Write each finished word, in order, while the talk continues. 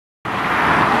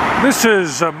This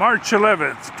is March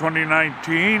 11th,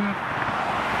 2019,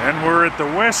 and we're at the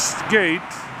west gate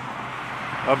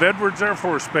of Edwards Air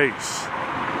Force Base.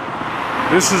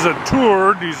 This is a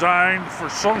tour designed for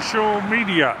social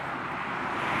media,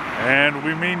 and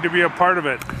we mean to be a part of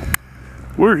it.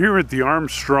 We're here at the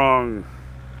Armstrong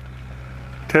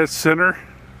Test Center,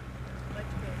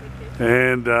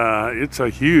 and it's a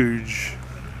huge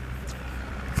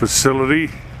facility,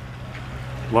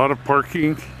 a lot of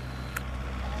parking.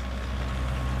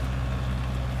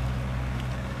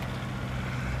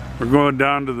 We're going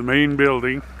down to the main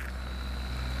building.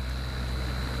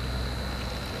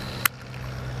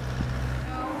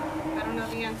 I don't know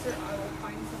the answer. I will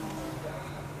find someone.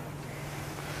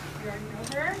 You already know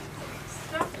her?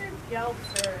 Dr.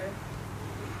 Geltzer.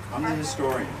 I'm the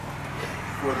historian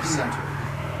for the center,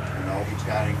 and I'll be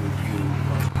chatting with you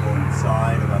go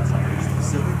inside about something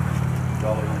specific,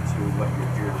 relevant to what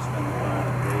you're here to spend the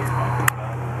day talking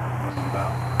about, learning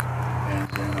about, and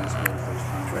then I suppose there's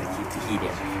time Try to keep the heat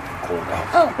in, cold out.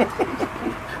 Oh.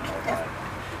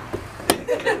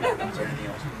 Is there anything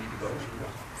else we need to go?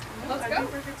 Let's go.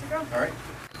 We're good to go. All right.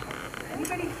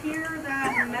 Anybody here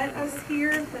that met us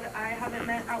here that I haven't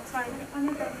met outside?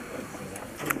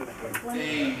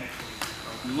 Hey,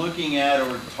 looking at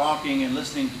or talking and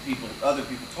listening to other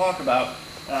people talk about,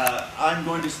 I'm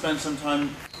going to spend some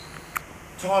time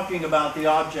talking about the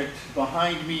object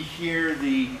behind me here.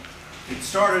 It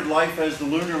started life as the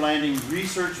Lunar Landing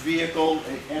Research Vehicle.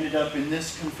 It ended up in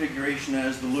this configuration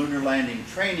as the Lunar Landing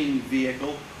Training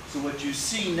Vehicle. So what you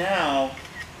see now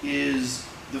is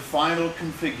the final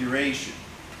configuration.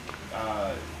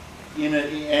 In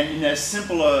as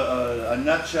simple a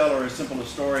nutshell or as simple a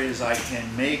story as I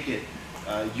can make it,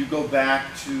 you go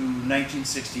back to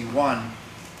 1961,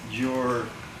 you're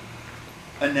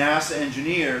a NASA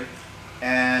engineer,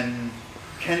 and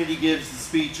Kennedy gives the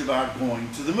speech about going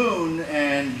to the moon,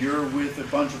 and you're with a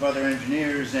bunch of other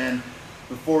engineers, and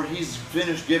before he's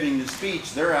finished giving the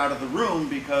speech, they're out of the room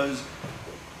because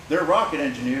they're rocket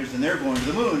engineers and they're going to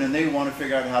the moon and they want to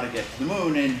figure out how to get to the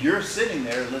moon, and you're sitting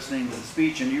there listening to the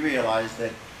speech and you realize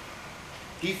that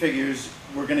he figures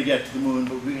we're going to get to the moon,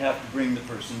 but we have to bring the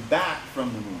person back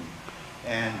from the moon,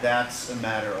 and that's a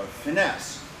matter of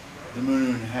finesse. The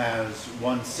moon has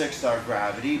 1/6 our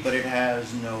gravity, but it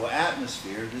has no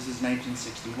atmosphere. This is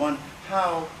 1961.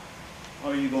 How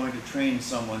are you going to train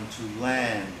someone to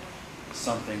land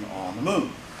something on the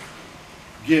moon,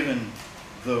 given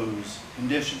those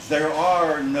conditions? There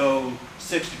are no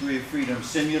 6 degree of freedom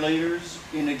simulators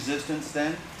in existence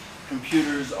then.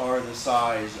 Computers are the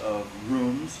size of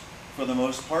rooms for the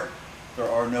most part. There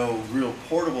are no real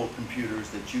portable computers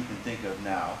that you can think of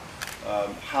now.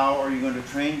 How are you going to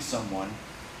train someone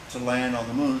to land on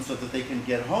the moon so that they can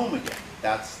get home again?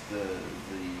 That's the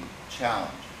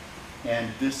challenge.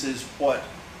 And this is what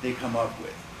they come up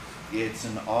with. It's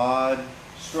an odd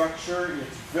structure.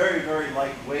 It's very, very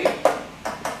lightweight,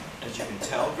 as you can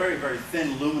tell. Very, very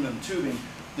thin aluminum tubing.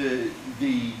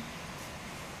 The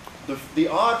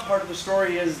odd part of the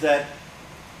story is that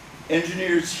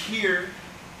engineers here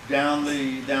down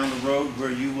the road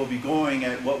where you will be going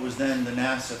at what was then the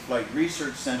NASA Flight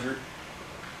Research Center,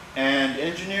 and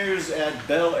engineers at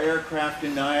Bell Aircraft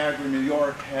in Niagara, New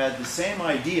York had the same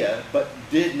idea but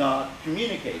did not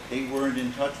communicate. They weren't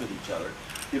in touch with each other.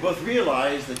 They both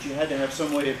realized that you had to have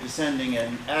some way of descending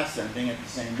and ascending at the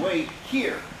same weight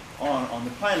here on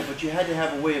the planet, but you had to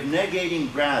have a way of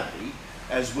negating gravity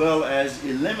as well as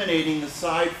eliminating the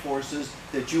side forces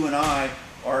that you and I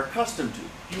are accustomed to.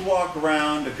 You walk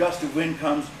around, a gust of wind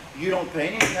comes, you don't pay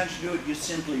any attention to it, you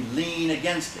simply lean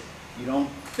against it. You don't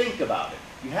think about it.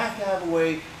 You have to have a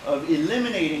way of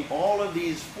eliminating all of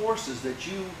these forces that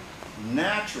you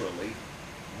naturally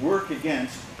work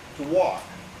against to walk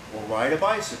or ride a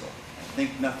bicycle and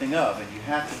think nothing of. And you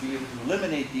have to be able to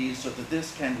eliminate these so that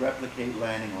this can replicate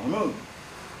landing on the moon.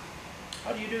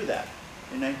 How do you do that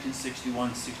in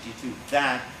 1961-62?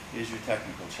 That is your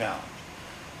technical challenge.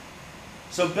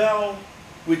 So Bell,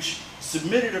 which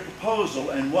submitted a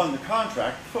proposal and won the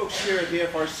contract, folks here at the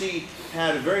FRC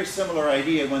had a very similar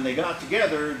idea. When they got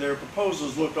together, their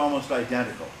proposals looked almost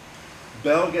identical.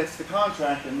 Bell gets the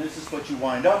contract, and this is what you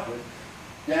wind up with.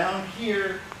 Down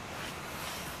here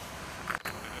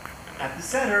at the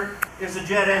center is a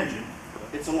jet engine.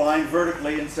 It's aligned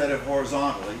vertically instead of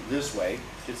horizontally, this way.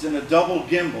 It's in a double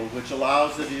gimbal, which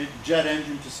allows the jet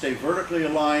engine to stay vertically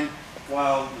aligned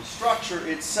while the structure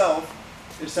itself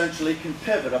essentially can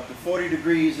pivot up to 40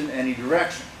 degrees in any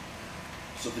direction.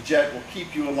 So the jet will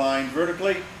keep you aligned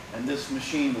vertically, and this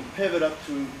machine will pivot up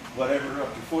to whatever,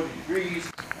 up to 40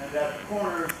 degrees, and at the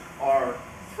corners are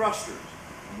thrusters.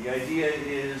 And the idea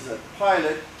is that the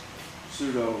pilot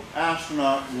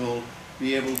pseudo-astronaut will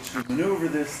be able to maneuver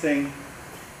this thing,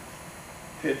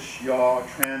 pitch, yaw,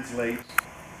 translate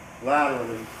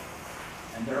laterally.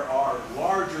 And there are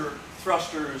larger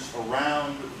thrusters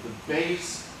around the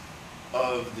base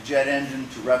of the jet engine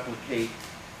to replicate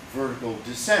vertical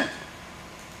descent.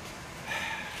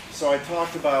 So I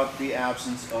talked about the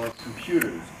absence of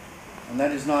computers, and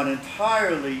that is not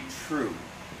entirely true.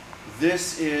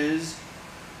 This is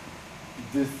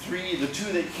the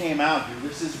two that came out here.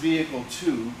 This is vehicle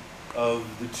 2 of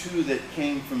the 2 that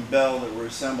came from Bell that were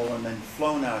assembled and then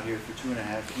flown out here for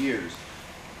 2.5 years.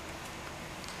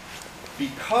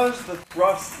 Because the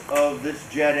thrust of this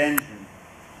jet engine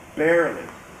barely,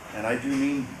 and I do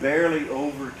mean barely,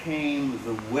 overcame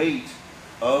the weight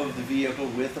of the vehicle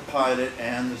with the pilot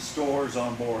and the stores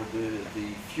on board, the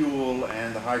fuel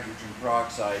and the hydrogen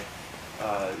peroxide,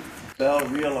 Bell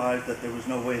realized that there was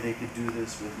no way they could do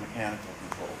this with mechanical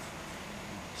controls.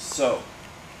 So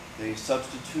they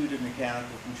substituted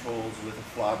mechanical controls with a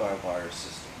fly-by-wire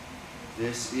system.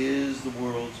 This is the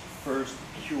world's first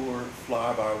pure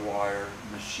fly-by-wire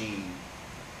machine,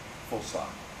 full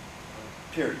stop,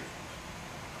 period.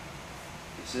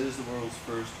 This is the world's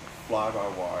first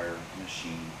fly-by-wire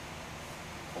machine,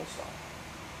 full stop.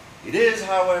 It is,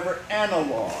 however,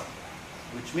 analog,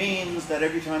 which means that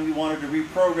every time you wanted to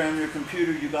reprogram your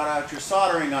computer, you got out your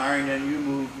soldering iron and you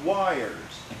moved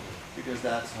wires, because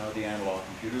that's how the analog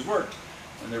computers worked.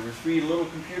 And there were 3 little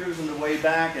computers in the way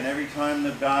back, and every time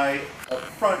the guy up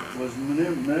front was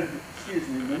manipulating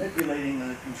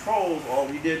the controls, all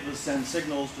he did was send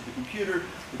signals to the computer.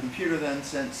 The computer then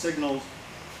sent signals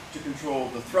to control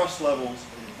the thrust levels,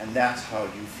 and that's how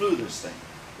you flew this thing.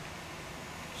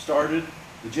 Started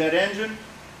the jet engine,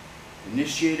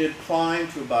 initiated climb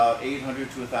to about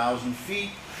 800 to 1,000 feet,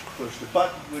 pushed a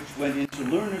button which went into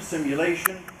lunar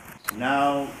simulation.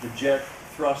 Now the jet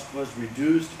thrust was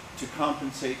reduced to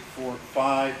compensate for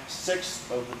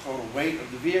 5/6 of the total weight of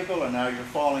the vehicle, and now you're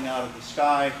falling out of the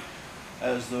sky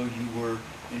as though you were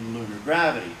in lunar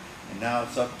gravity. And now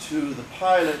it's up to the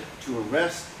pilot to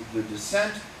arrest the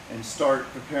descent and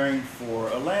start preparing for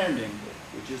a landing,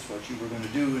 which is what you were going to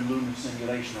do in lunar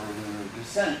simulation or lunar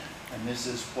descent, and this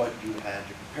is what you had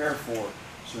to prepare for.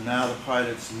 So now the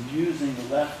pilot's using the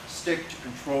left stick to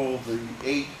control the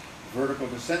 8 vertical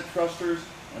descent thrusters,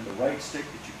 and the right stick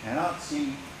that you cannot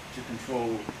see to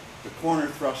control the corner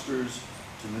thrusters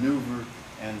to maneuver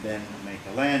and then make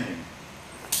a landing.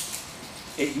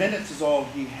 8 minutes is all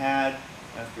he had.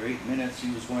 After 8 minutes, he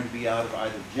was going to be out of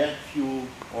either jet fuel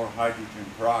or hydrogen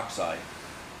peroxide.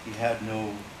 He had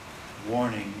no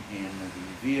warning in the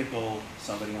vehicle.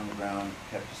 Somebody on the ground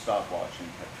kept a stopwatch and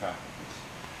kept track of this.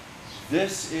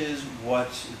 This is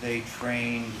what they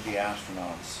trained the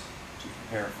astronauts to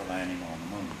prepare for landing on the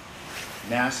moon.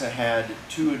 NASA had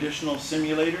 2 additional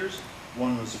simulators.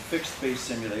 One was a fixed-base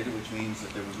simulator, which means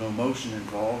that there was no motion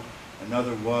involved.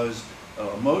 Another was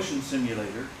a motion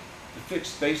simulator. The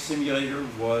fixed-base simulator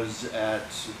was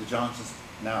at the Johnson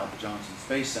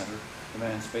Space Center, the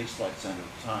Manned Space Flight Center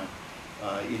at the time.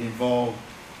 It involved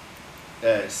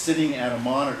sitting at a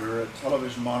monitor, a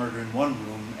television monitor in one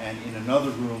room, and in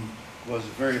another room was a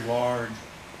very large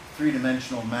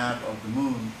 3-dimensional map of the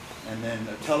moon, and then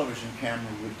a television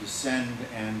camera would descend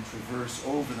and traverse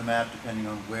over the map depending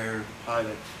on where the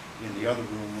pilot in the other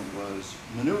room was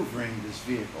maneuvering this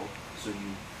vehicle. So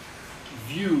you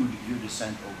viewed your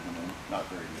descent over the moon, not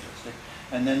very realistic.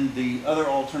 And then the other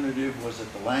alternative was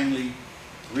at the Langley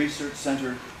Research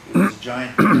Center. It was a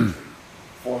giant tree,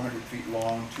 400 feet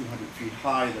long, 200 feet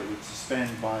high, that would suspend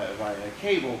via a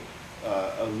cable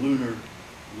a lunar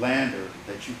lander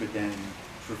that you could then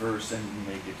traverse and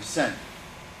make a descent.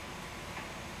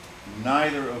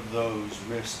 Neither of those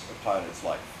risked a pilot's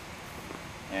life.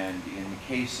 And in the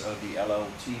case of the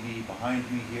LLTV behind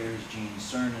me here, as Gene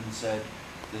Cernan said,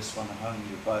 this one hung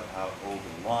your butt out over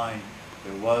the line.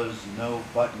 There was no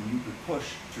button you could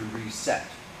push to reset.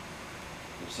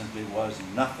 There simply was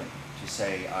nothing to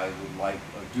say, I would like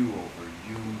a do-over.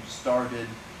 You started,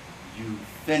 you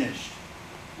finished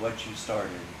what you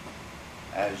started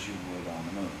as you would on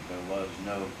the moon. There was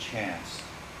no chance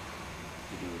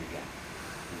to do it again.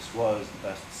 This was the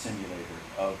best simulator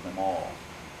of them all.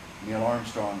 Neil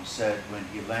Armstrong said when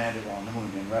he landed on the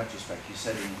moon, in retrospect, he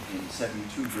said in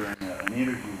 72 during an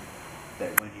interview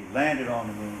that when he landed on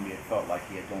the moon, it felt like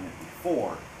he had done it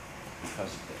before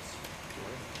because of this.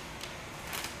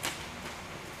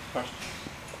 Questions?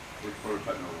 Where's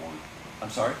prototype number 1? I'm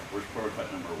sorry? Where's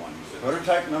prototype number 1? You said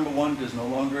Prototype number 1 does no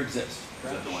longer exist. Is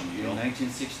that the one you In built?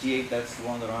 1968, that's the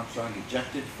one that Armstrong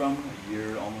ejected from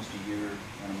almost a year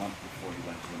and a month before he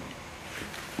went to the moon.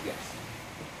 Yes.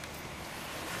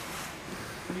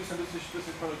 you said this is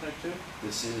prototype 2?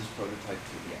 This is prototype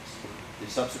 2, yes. They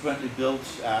subsequently built,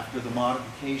 after the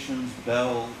modifications,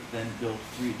 Bell then built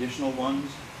 3 additional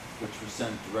ones, which were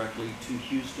sent directly to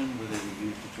Houston, where they were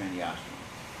used to train the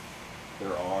astronauts.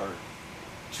 There are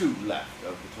 2 left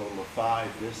of the total of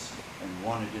 5, this and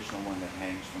 1 additional one that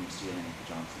hangs from the ceiling at the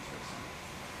Johnson Space Center.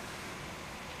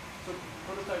 So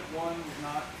prototype 1 was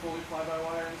not fully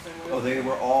fly-by-wire in the same way? Oh, they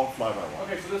were all fly-by-wire.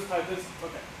 Okay, so this type is,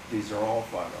 okay. These are all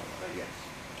fly-by-wire, yes.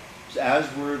 So as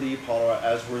were the Apollo,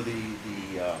 as were the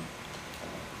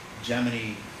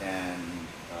Gemini and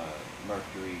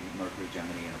Mercury,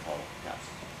 Gemini, and Apollo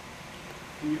capsules.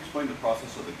 Can you explain the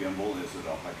process of the gimbal? Is it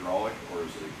a hydraulic or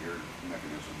is it a geared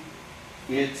mechanism?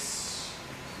 It's,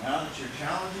 now that you're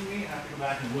challenging me, I have to go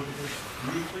back and look at this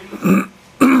briefly.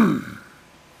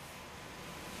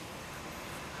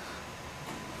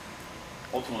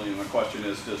 Ultimately, my question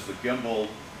is, does the gimbal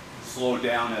slow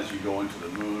down as you go into the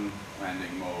moon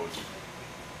landing mode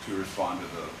to respond to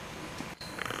the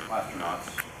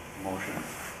astronaut's motion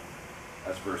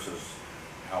as versus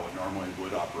how it normally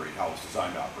would operate, how it's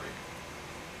designed to operate?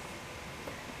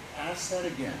 Ask that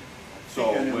again.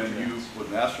 So when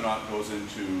the astronaut goes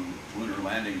into lunar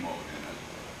landing mode,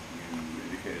 and you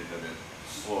indicated that it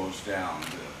slows down,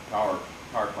 the power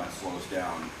plant slows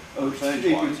down. Oh, it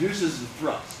reduces the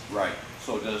thrust. Right.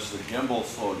 So does the gimbal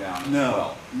slow down as No,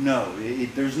 well? no.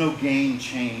 There's no gain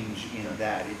change in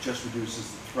that. It just reduces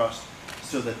the thrust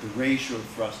so that the ratio of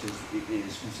thrust is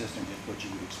consistent with what you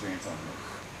would experience on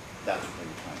Earth. That's what they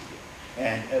were trying to do.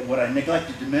 And what I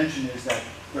neglected to mention is that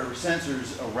there were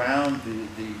sensors around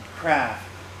the craft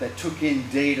that took in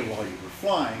data while you were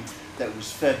flying that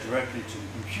was fed directly to the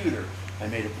computer. I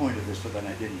made a point of this, but then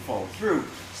I didn't follow through,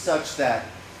 such that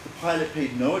the pilot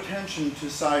paid no attention to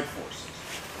side forces.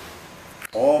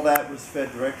 All that was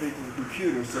fed directly to the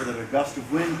computer, so that a gust of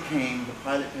wind came, the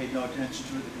pilot paid no attention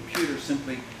to it, the computer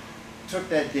simply took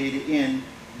that data in,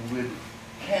 would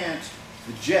cant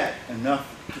the jet enough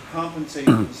to compensate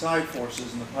for the side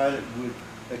forces, and the pilot would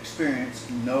experience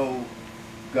no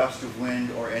gust of wind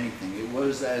or anything. It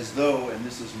was as though, and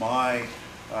this is my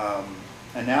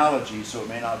analogy, so it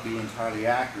may not be entirely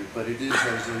accurate, but it is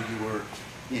as though you were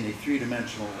in a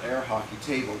 3-dimensional air hockey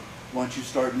table. Once you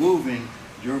start moving,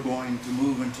 you're going to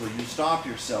move until you stop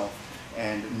yourself,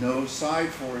 and no side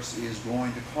force is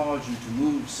going to cause you to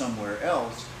move somewhere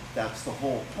else. That's the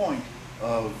whole point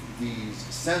of these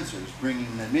sensors,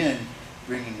 bringing them in,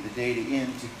 bringing the data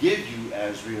in to give you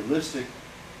as realistic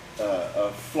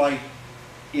a flight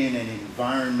in an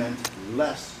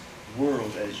environment-less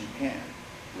world as you can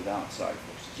without side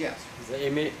forces. Yes? Is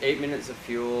the 8 minutes of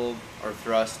fuel or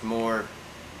thrust more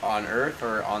on Earth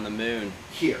or on the moon?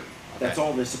 Here. Okay. That's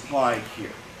all they supplied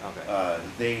here. Okay.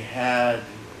 They had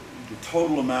the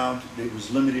total amount that was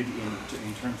limited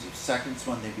in terms of seconds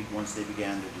once they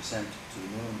began their descent to the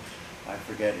moon. I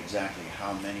forget exactly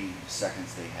how many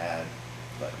seconds they had,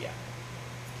 but yeah.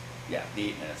 Yeah, the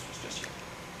 8 minutes was just here.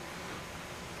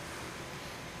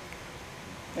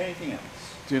 Anything else?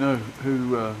 Do you know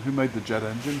who made the jet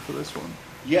engine for this one?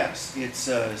 Yes, it's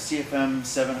CFM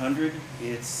 700.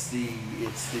 It's the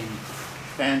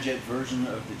fan jet version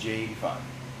of the J85.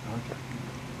 Okay.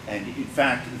 And in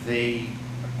fact, they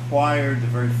acquired the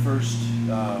very first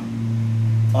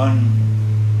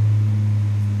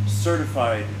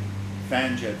uncertified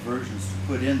fan jet versions to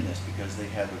put in this because they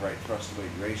had the right thrust to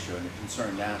weight ratio, and it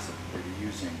concerned NASA that they were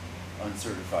using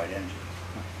uncertified engines.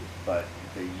 But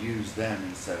they used them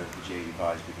instead of the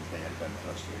J85s because they had a better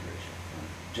thrust to weight ratio,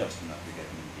 just enough to get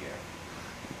them into the air.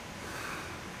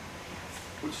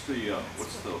 What's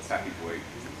the package weight?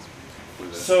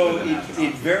 So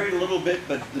it varied a little bit,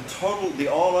 but the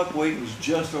all-up weight was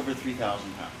just over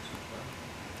 3,000 pounds.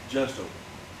 Just over.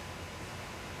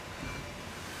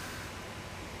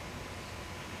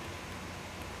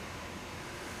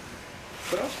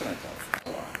 What else can I tell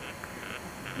you?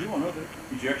 You want to know that?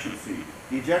 Ejection seat.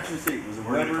 The ejection seat was a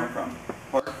Where did it Weber. come from?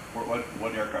 Pardon?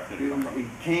 What aircraft did it come from? It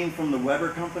came from the Weber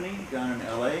company down in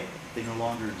LA. They no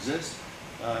longer exist.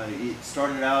 It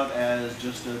started out as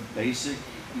just a basic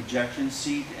ejection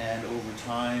seat, and over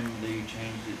time they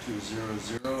changed it to a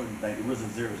 0-0, and it was a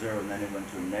 0-0, and then it went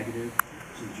to a negative,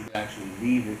 so that you could actually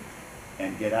leave it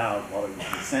and get out while it was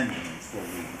descending and still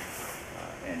leave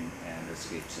and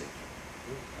escape safely.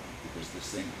 Because this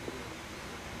thing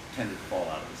tended to fall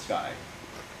out of the sky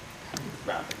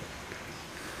rapidly.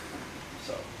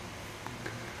 So.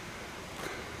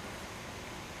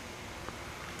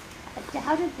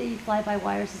 How did the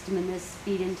fly-by-wire system in this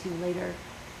feed into later?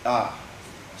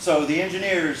 So the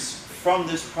engineers from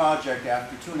this project,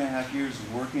 after 2.5 years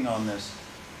of working on this,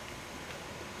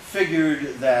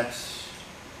 figured that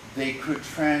they could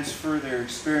transfer their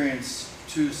experience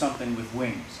to something with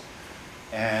wings.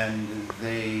 And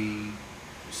they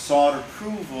sought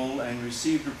approval and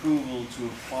received approval to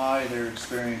apply their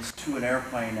experience to an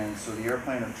airplane, and so the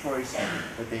airplane of choice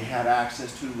that they had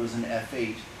access to was an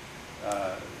F-8.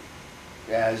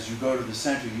 As you go to the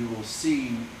center, you will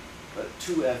see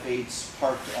two F-8s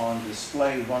parked on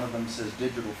display. One of them says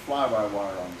digital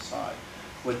fly-by-wire on the side.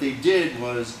 What they did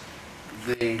was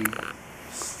they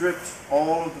stripped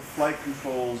all of the flight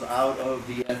controls out of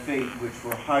the F-8, which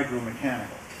were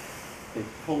hydromechanical. They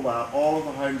pulled out all of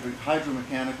the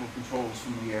hydromechanical controls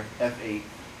from the F-8.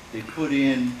 They put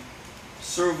in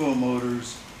servo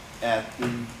motors at the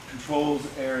controls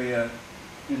area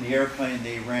in the airplane.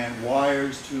 They ran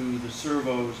wires to the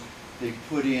servos. They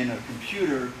put in a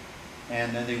computer,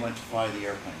 and then they went to fly the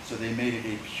airplane. So they made it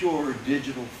a pure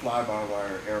digital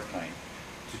fly-by-wire airplane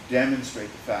to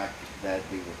demonstrate the fact that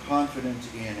they were confident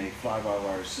in a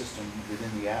fly-by-wire system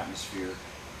within the atmosphere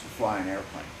to fly an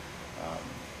airplane.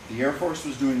 The Air Force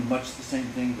was doing much the same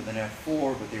thing with an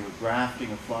F-4, but they were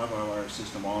grafting a fly-by-wire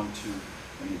system onto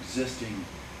an existing,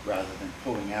 rather than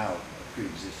pulling out a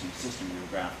pre-existing system, they were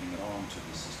grafting it onto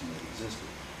the system that existed.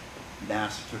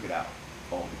 NASA took it out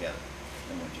altogether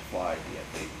and went to fly the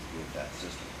F-8 with that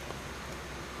system.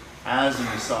 As an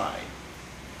aside,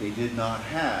 they did not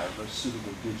have a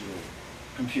suitable digital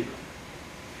computer,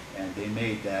 and they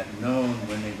made that known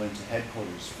when they went to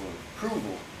headquarters for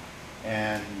approval.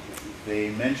 And they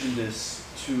mentioned this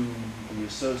to the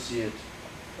associate,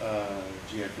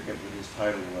 gee, I forget what his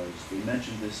title was. They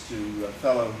mentioned this to a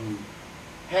fellow who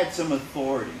had some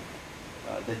authority,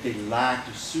 that they lacked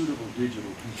a suitable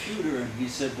digital computer, and he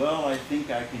said, well, I think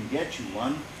I can get you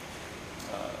one.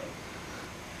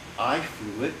 I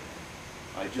flew it.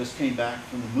 I just came back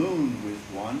from the moon with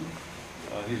one.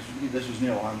 This was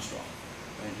Neil Armstrong.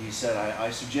 And he said,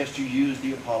 I suggest you use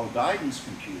the Apollo guidance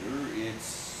computer.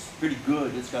 It's pretty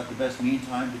good. It's got the best mean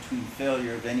time between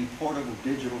failure of any portable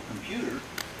digital computer,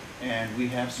 and we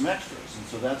have some extras. And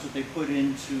so that's what they put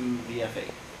into the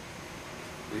F-8.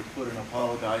 They put an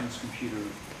Apollo guidance computer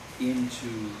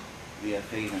into the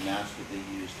F-8, and that's what they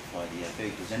used to fly the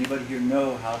F-8. Does anybody here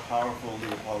know how powerful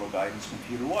the Apollo guidance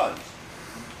computer was?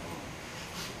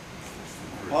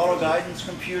 Apollo guidance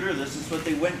computer, this is what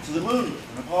they went to the moon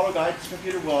with. An Apollo guidance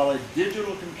computer, well, a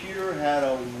digital computer had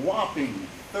a whopping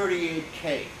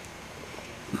 38K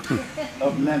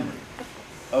of memory,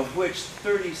 of which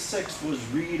 36 was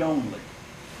read-only.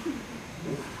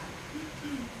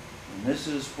 And this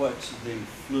is what they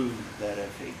flew that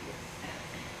F-8 with.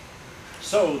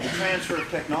 So the transfer of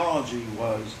technology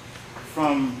was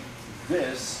from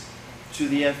this to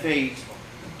the F-8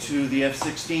 to the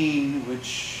F-16,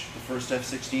 which the first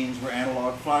F-16s were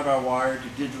analog fly-by-wire to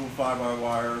digital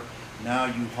fly-by-wire. Now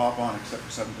you hop on, except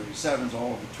for 737s,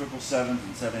 all of the 777s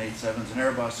and 787s and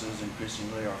Airbuses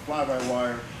increasingly are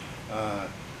fly-by-wire.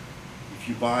 If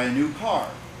you buy a new car,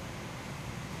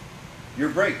 your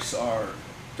brakes are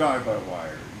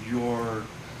drive-by-wire. Your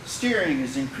steering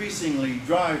is increasingly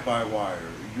drive-by-wire.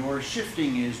 Your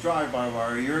shifting is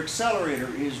drive-by-wire. Your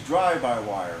accelerator is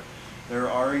drive-by-wire. There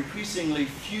are increasingly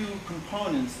few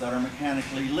components that are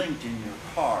mechanically linked in your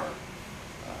car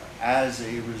as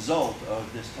a result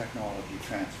of this technology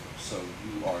transfer. So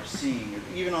you are seeing it,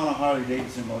 even on a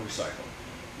Harley-Davidson motorcycle,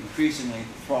 increasingly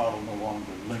the throttle no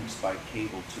longer links by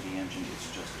cable to the engine. It's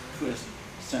just a twist,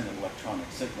 send an electronic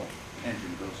signal,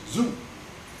 engine goes zoom.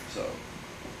 So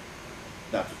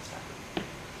that's what's happening.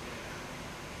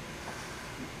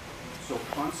 So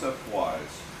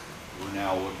concept-wise, we're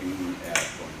now looking at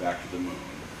going back to the moon.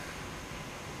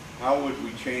 How would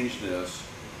we change this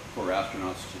for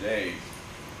astronauts today to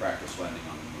practice landing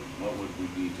on the moon? What would we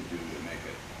need to do to make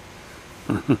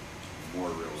it more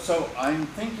realistic? So I'm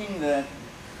thinking that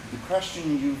the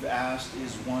question you've asked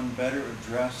is one better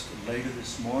addressed later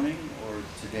this morning or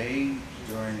today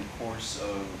during the course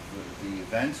of the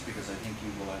events, because I think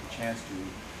you will have a chance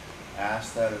to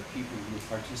ask that of people who have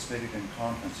participated in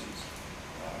conferences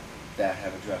that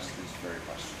have addressed this very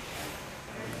question.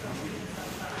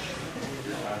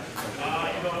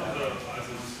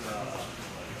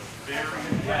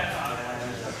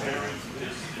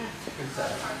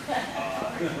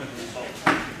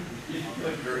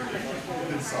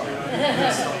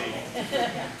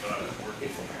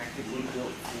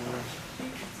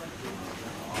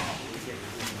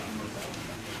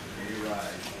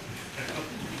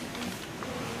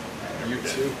 You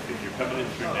too. If you're coming in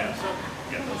through NASA,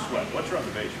 yeah, no sweat. What's your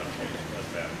observation on things?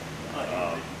 Doesn't matter.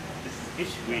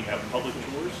 We have public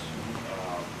tours.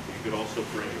 You could also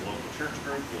bring your local church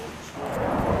group, your local school.